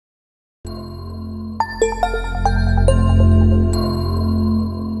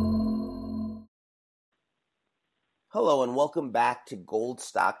Hello and welcome back to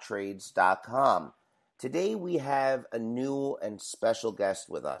goldstocktrades.com. Today we have a new and special guest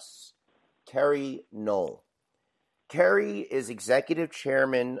with us, Kerry Knoll. Kerry is executive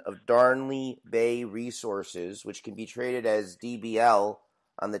chairman of Darnley Bay Resources, which can be traded as DBL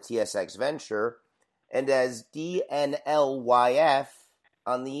on the TSX Venture and as DNLYF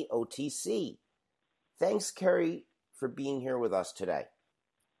on the OTC. Thanks, Kerry, for being here with us today.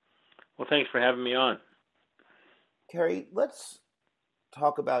 Well, thanks for having me on. Kerry, let's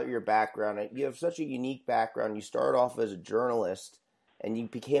talk about your background. You have such a unique background. You started off as a journalist and you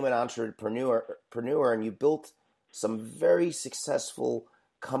became an entrepreneur and you built some very successful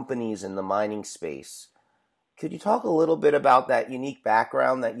companies in the mining space. Could you talk a little bit about that unique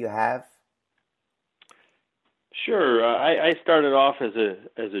background that you have? Sure. I started off as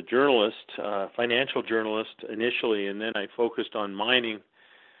a journalist, financial journalist initially, and then I focused on mining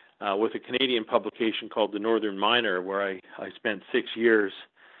with a Canadian publication called The Northern Miner, where I spent 6 years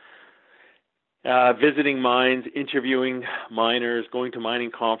visiting mines, interviewing miners, going to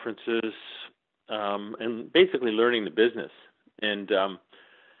mining conferences, and basically learning the business. And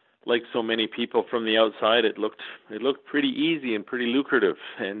like so many people from the outside, it looked pretty easy and pretty lucrative.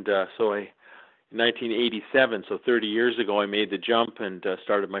 And so in 1987, so 30 years ago, I made the jump and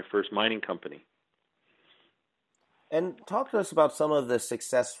started my first mining company. And talk to us about some of the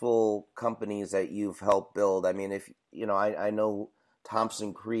successful companies that you've helped build. I mean, I know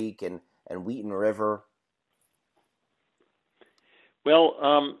Thompson Creek and Wheaton River. Well,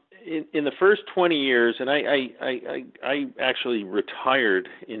 in the first 20 years, and I actually retired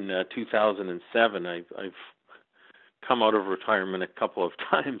in 2007. I've come out of retirement a couple of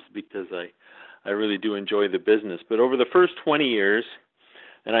times because I really do enjoy the business. But over the first 20 years,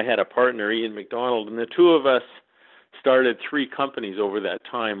 and I had a partner, Ian McDonald, and the two of us started 3 companies over that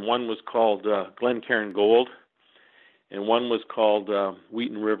time. One was called Glencairn Gold, and one was called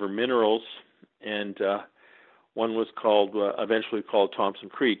Wheaton River Minerals, and one was called eventually called Thompson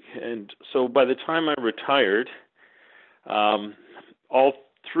Creek. And so by the time I retired, all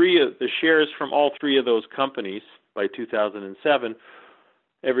 3 of the shares from all 3 of those companies by 2007,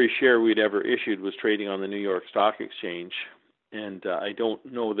 every share we'd ever issued was trading on the New York Stock Exchange. And I don't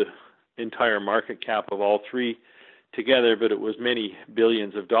know the entire market cap of all 3 together, but it was many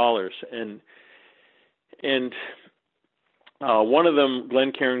billions of dollars. And one of them,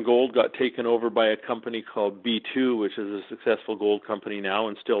 Glencairn Gold, got taken over by a company called B2, which is a successful gold company now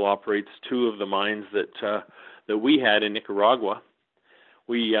and still operates 2 of the mines that we had in Nicaragua.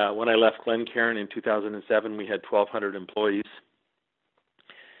 When I left Glencairn in 2007, we had 1,200 employees.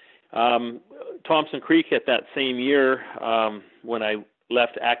 Thompson Creek at that same year, when I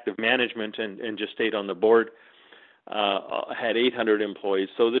left active management and just stayed on the board, had 800 employees.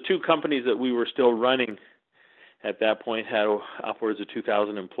 So the 2 companies that we were still running at that point had upwards of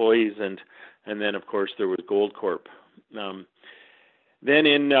 2,000 employees, and then of course there was Gold Corp. Then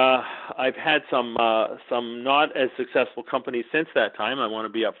I've had some not as successful companies since that time. I want to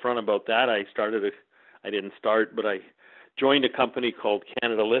be upfront about that. I joined a company called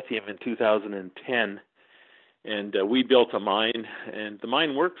Canada Lithium in 2010, and we built a mine, and the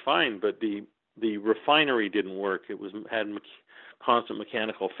mine worked fine, but the refinery didn't work. It had constant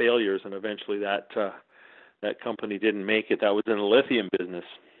mechanical failures, and eventually that company didn't make it. That was in the lithium business.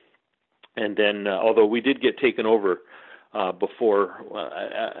 And then, although we did get taken over before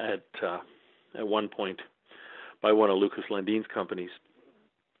at one point by one of Lucas Lundin's companies.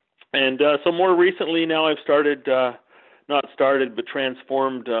 And so more recently now I've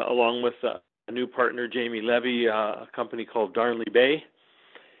transformed along with a new partner, Jamie Levy, a company called Darnley Bay.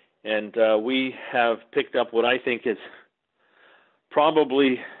 And we have picked up what I think is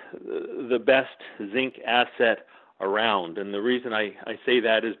probably the best zinc asset around. And the reason I say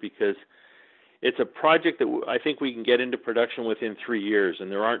that is because it's a project that I think we can get into production within 3 years, and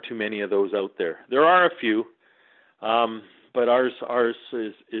there aren't too many of those out there. There are a few, but ours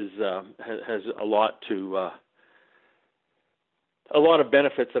has a lot of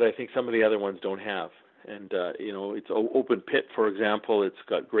benefits that I think some of the other ones don't have. And it's open pit, for example. It's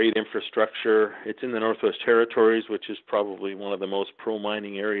got great infrastructure. It's in the Northwest Territories, which is probably one of the most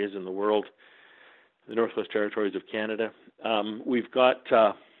pro-mining areas in the world, the Northwest Territories of Canada. We've got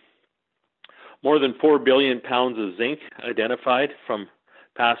more than 4 billion pounds of zinc identified from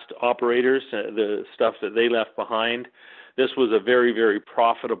past operators, the stuff that they left behind. This was a very, very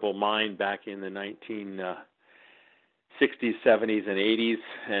profitable mine back in the 60s, 70s, and 80s,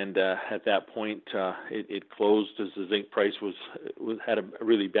 and at that point it closed as the zinc price had a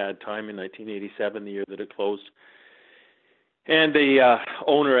really bad time in 1987, the year that it closed. And the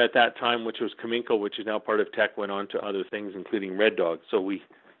owner at that time, which was Cominco, which is now part of Teck, went on to other things, including Red Dog. So we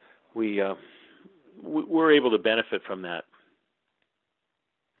were able to benefit from that.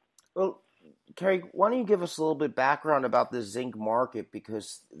 Well, Kerry, why don't you give us a little bit background about the zinc market,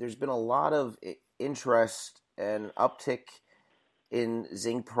 because there's been a lot of interest and uptick in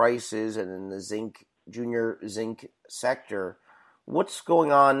zinc prices and in the junior zinc sector. What's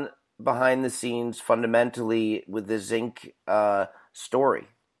going on behind the scenes fundamentally with the zinc story?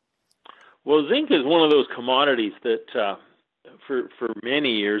 Well, zinc is one of those commodities that for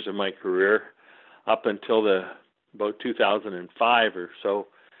many years of my career, up until about 2005 or so,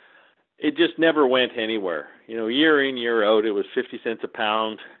 it just never went anywhere. You know, year in, year out, it was 50 cents a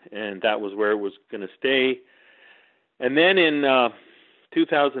pound, and that was where it was going to stay. And then in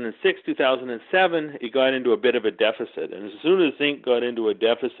 2006, 2007, it got into a bit of a deficit. And as soon as zinc got into a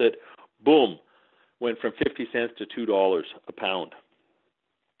deficit, boom, went from 50 cents to $2 a pound.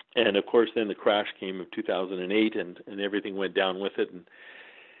 And of course, then the crash came of 2008, and everything went down with it. And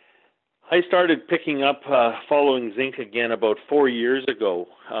I started picking up following zinc again about 4 years ago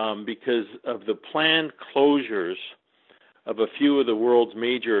because of the planned closures of a few of the world's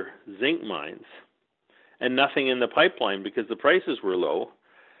major zinc mines, and nothing in the pipeline because the prices were low.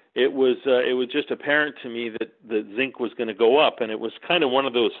 It was just apparent to me that zinc was going to go up, and it was kind of one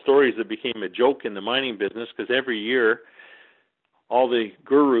of those stories that became a joke in the mining business, because every year all the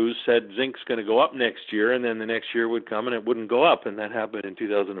gurus said zinc's going to go up next year, and then the next year would come and it wouldn't go up, and that happened in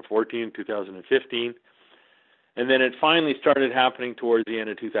 2014, 2015, and then it finally started happening towards the end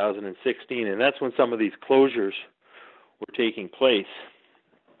of 2016, and that's when some of these closures were taking place.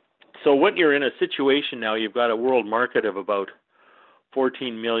 So what you're in a situation now, you've got a world market of about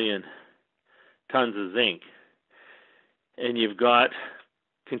 14 million tons of zinc, and you've got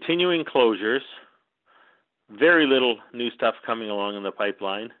continuing closures, very little new stuff coming along in the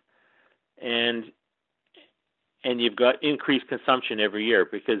pipeline, and you've got increased consumption every year,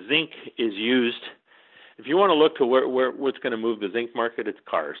 because zinc is used. If you want to look to what's going to move the zinc market, it's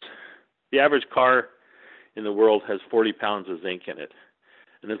cars. The average car in the world has 40 pounds of zinc in it.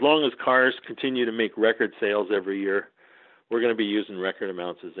 And as long as cars continue to make record sales every year, we're going to be using record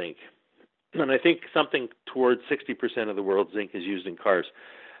amounts of zinc. And I think something towards 60% of the world's zinc is used in cars.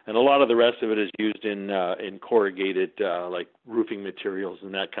 And a lot of the rest of it is used in corrugated, like roofing materials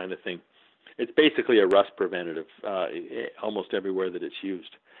and that kind of thing. It's basically a rust preventative almost everywhere that it's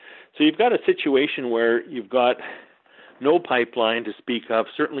used. So you've got a situation where you've got no pipeline to speak of,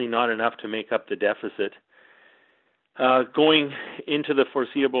 certainly not enough to make up the deficit, going into the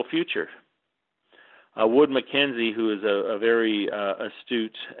foreseeable future. Wood Mackenzie, who is a very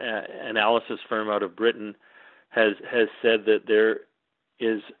astute analysis firm out of Britain, has said that there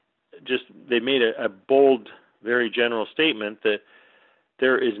is they made a bold, very general statement that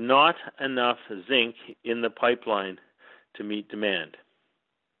there is not enough zinc in the pipeline to meet demand.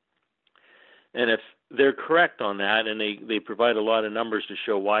 And if they're correct on that, and they provide a lot of numbers to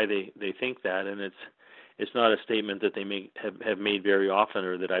show why they think that, and it's not a statement that they have made very often,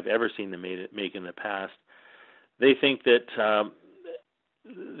 or that I've ever seen them make in the past. They think that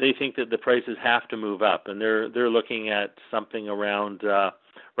the prices have to move up, and they're looking at something around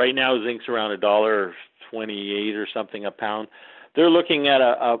right now zinc's around $1.28 or something a pound. They're looking at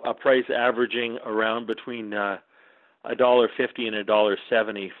a price averaging around between $1.50 and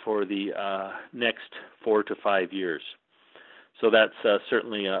 $1.70 for the next 4 to 5 years. So that's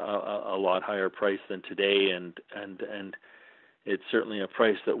certainly a lot higher price than today, and it's certainly a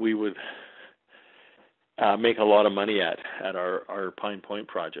price that we would make a lot of money at our Pine Point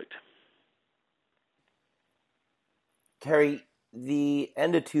project. Kerry, the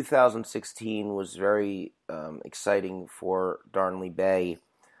end of 2016 was very exciting for Darnley Bay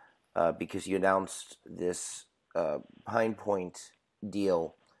because you announced this Pine Point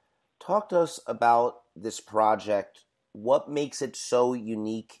deal. Talk to us about this project. What makes it so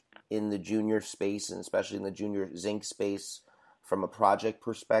unique in the junior space, and especially in the junior zinc space from a project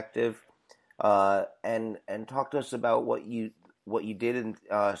perspective? And talk to us about what you did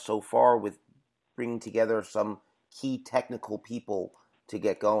so far with bringing together some key technical people to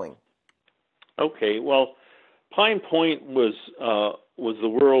get going. Okay, well, Pine Point was the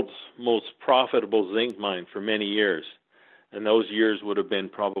world's most profitable zinc mine for many years, and those years would have been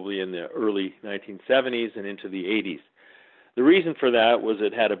probably in the early 1970s and into the 80s. The reason for that was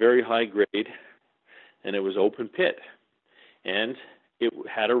it had a very high grade, and it was open pit, and it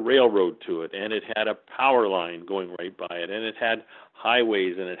had a railroad to it, and it had a power line going right by it, and it had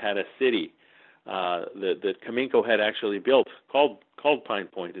highways, and it had a city that Cominco had actually built called Pine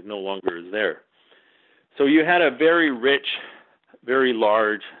Point. It no longer is there. So you had a very rich, very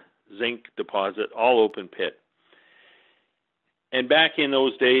large zinc deposit, all open pit. And back in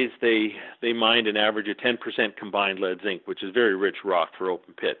those days, they mined an average of 10% combined lead zinc, which is very rich rock for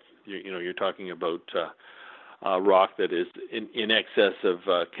open pit. You're talking about rock that is in excess of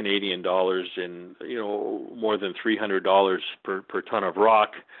Canadian dollars and more than $300 per ton of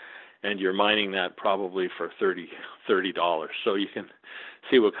rock, and you're mining that probably for $30. So you can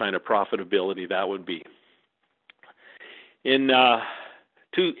see what kind of profitability that would be. In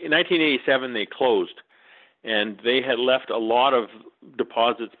 1987, they closed, and they had left a lot of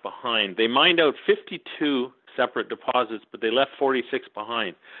deposits behind. They mined out 52 separate deposits, but they left 46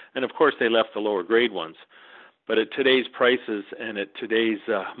 behind. And of course, they left the lower grade ones. But at today's prices and at today's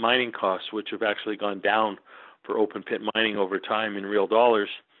mining costs, which have actually gone down for open pit mining over time in real dollars,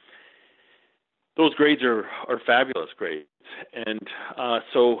 those grades are fabulous grades. And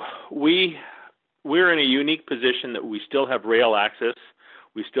so we're in a unique position that we still have rail access.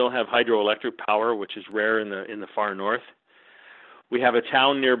 We still have hydroelectric power, which is rare in the far north. We have a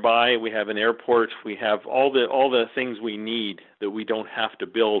town nearby. We have an airport. We have all the things we need that we don't have to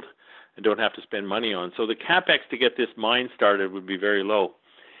build and don't have to spend money on. So the capex to get this mine started would be very low,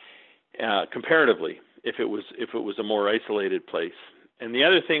 comparatively, if it was a more isolated place. And the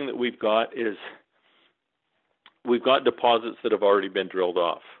other thing that we've got is we've got deposits that have already been drilled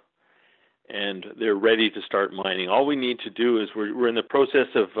off, and they're ready to start mining. All we need to do is we're in the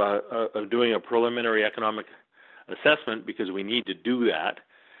process of doing a preliminary economic assessment, because we need to do that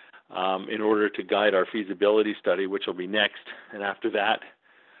in order to guide our feasibility study, which will be next. And after that,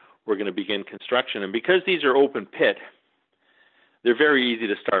 we're going to begin construction. And because these are open pit, they're very easy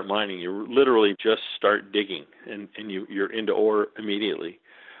to start mining. You literally just start digging, and you're into ore immediately.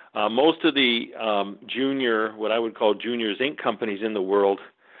 Most of the what I would call junior zinc companies in the world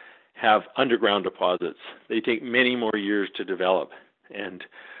have underground deposits. They take many more years to develop and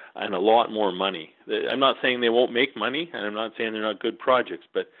a lot more money. I'm not saying they won't make money, and I'm not saying they're not good projects,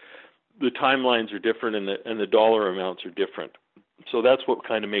 but the timelines are different and the dollar amounts are different. So that's what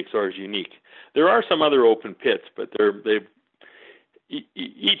kind of makes ours unique. There are some other open pits, but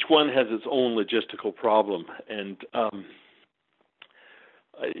each one has its own logistical problem, and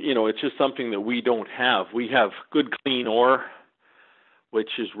it's just something that we don't have. We have good clean ore,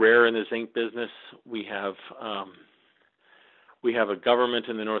 which is rare in the zinc business. We have a government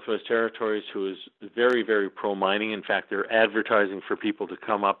in the Northwest Territories who is very, very pro-mining. In fact, they're advertising for people to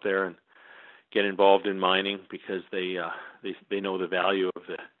come up there and get involved in mining, because they know the value of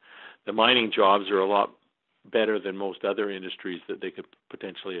the mining jobs are a lot better than most other industries that they could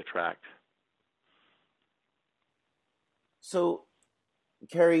potentially attract. So,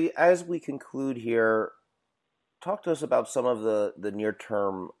 Kerry, as we conclude here, talk to us about some of the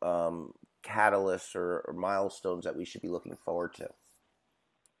near-term catalysts or milestones that we should be looking forward to.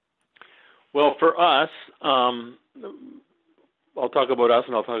 Well, for us, I'll talk about us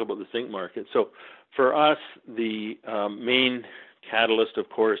and I'll talk about the zinc market. So for us, the main catalyst, of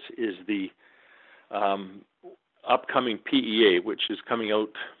course, is the upcoming PEA, which is coming out.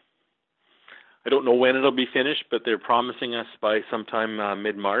 I don't know when it'll be finished, but they're promising us by sometime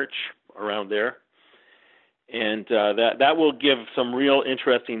mid-March, around there. And that will give some real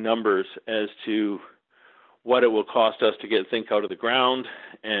interesting numbers as to what it will cost us to get zinc out of the ground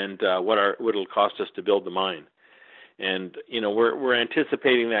and what it'll cost us to build the mine. And we're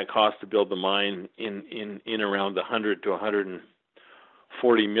anticipating that cost to build the mine in around the $100 to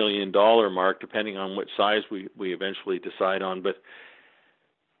 $140 million mark, depending on which size we eventually decide on. But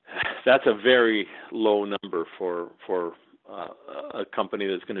that's a very low number for a company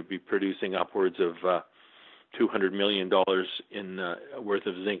that's going to be producing upwards of $200 million worth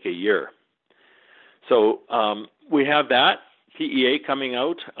of zinc a year. So we have that PEA coming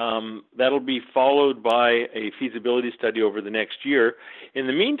out. That'll be followed by a feasibility study over the next year. In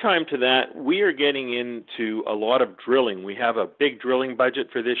the meantime to that, we are getting into a lot of drilling. We have a big drilling budget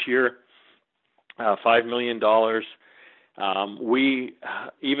for this year, $5 million.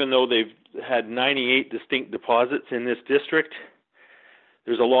 Even though they've had 98 distinct deposits in this district,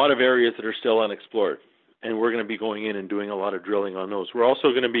 there's a lot of areas that are still unexplored, and we're going to be going in and doing a lot of drilling on those. We're also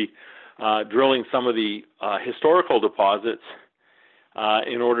going to be drilling some of the historical deposits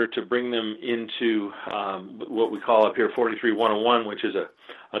in order to bring them into what we call up here 43-101, which is a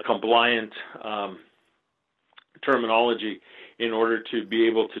compliant terminology in order to be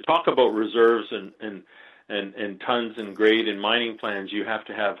able to talk about reserves and and tons and grade and mining plans, you have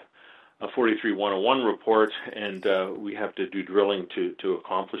to have a 43-101 report, and we have to do drilling to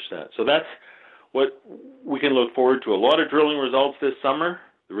accomplish that. So that's what we can look forward to. A lot of drilling results this summer,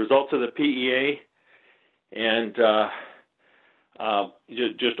 the results of the PEA, and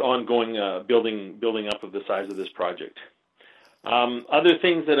just ongoing building up of the size of this project. Other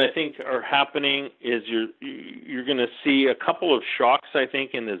things that I think are happening is you're going to see a couple of shocks, I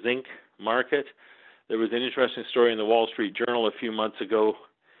think, in the zinc market. There was an interesting story in the Wall Street Journal a few months ago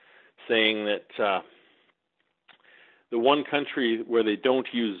saying that the one country where they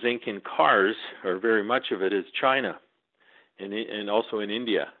don't use zinc in cars, or very much of it, is China, and also in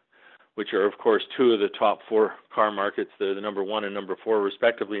India, which are, of course, two of the top 4 car markets. They're the number 1 and number 4,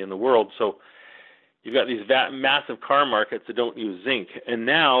 respectively, in the world. So you've got these massive car markets that don't use zinc, and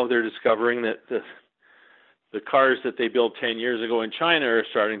now they're discovering that the cars that they built 10 years ago in China are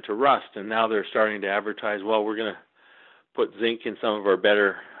starting to rust, and now they're starting to advertise, well, we're going to put zinc in some of our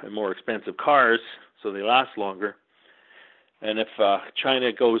better and more expensive cars so they last longer. And if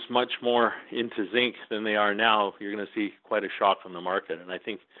China goes much more into zinc than they are now, you're going to see quite a shock on the market. And I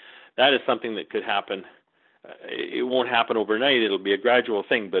think that is something that could happen. It won't happen overnight. It'll be a gradual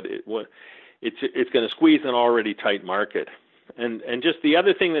thing, but it's going to squeeze an already tight market. And just the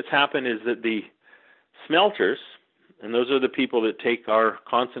other thing that's happened is that the smelters, and those are the people that take our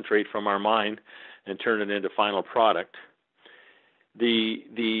concentrate from our mine and turn it into final product, the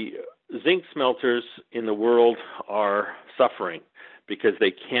zinc smelters in the world are suffering because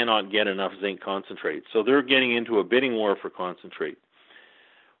they cannot get enough zinc concentrate. So they're getting into a bidding war for concentrate,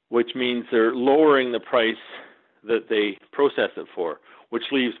 which means they're lowering the price that they process it for,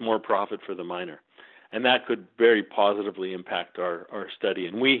 which leaves more profit for the miner. And that could very positively impact our study.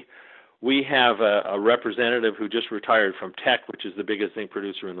 And we have a representative who just retired from Teck, which is the biggest zinc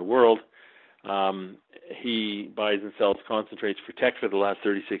producer in the world. He buys and sells concentrates for Teck for the last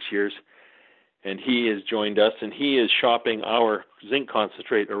 36 years, and he has joined us, and he is shopping our zinc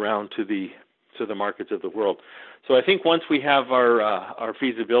concentrate around to the markets of the world. So I think once we have our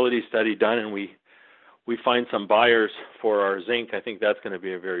feasibility study done and we find some buyers for our zinc, I think that's going to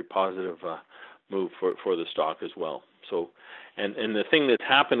be a very positive move for the stock as well. So, and the thing that's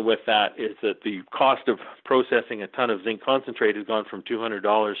happened with that is that the cost of processing a ton of zinc concentrate has gone from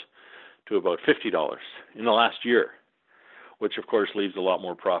 $200 to about $50 in the last year, which of course leaves a lot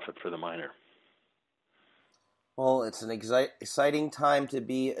more profit for the miner. Well, it's an exciting time to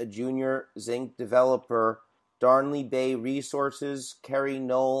be a junior zinc developer. Darnley Bay Resources, Kerry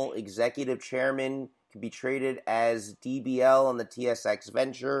Knoll, Executive Chairman, can be traded as DBL on the TSX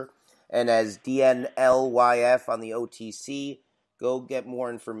Venture and as DNLYF on the OTC. Go get more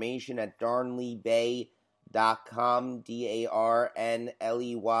information at darnleybay.com,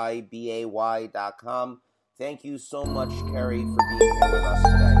 DARNLEYBAY.com. Thank you so much, Kerry, for being here with us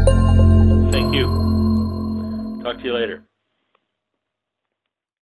today. Thank you. Talk to you later.